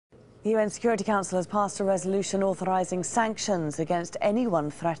The UN Security Council has passed a resolution authorising sanctions against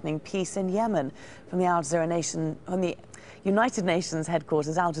anyone threatening peace in Yemen. From the United Nations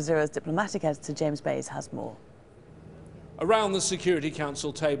headquarters, Al Jazeera's diplomatic editor James Bays has more. Around the Security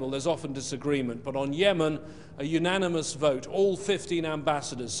Council table, there's often disagreement, but on Yemen, a unanimous vote, all 15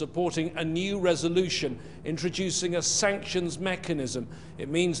 ambassadors supporting a new resolution introducing a sanctions mechanism. It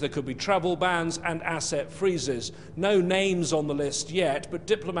means there could be travel bans and asset freezes. No names on the list yet, but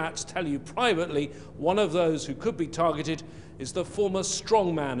diplomats tell you privately one of those who could be targeted is the former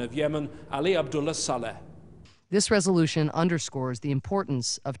strongman of Yemen, Ali Abdullah Saleh. This resolution underscores the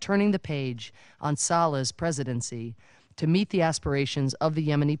importance of turning the page on Saleh's presidency to meet the aspirations of the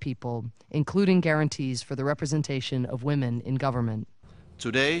Yemeni people, including guarantees for the representation of women in government.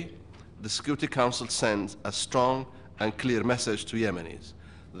 Today, the Security Council sends a strong and clear message to Yemenis.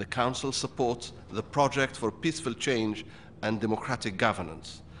 The Council supports the project for peaceful change and democratic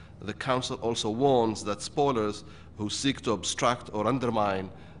governance. The Council also warns that spoilers who seek to obstruct or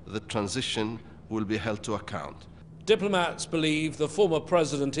undermine the transition will be held to account. Diplomats believe the former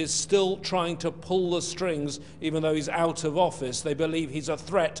president is still trying to pull the strings, even though he's out of office. They believe he's a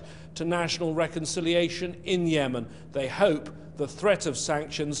threat to national reconciliation in Yemen. They hope the threat of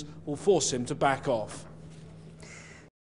sanctions will force him to back off.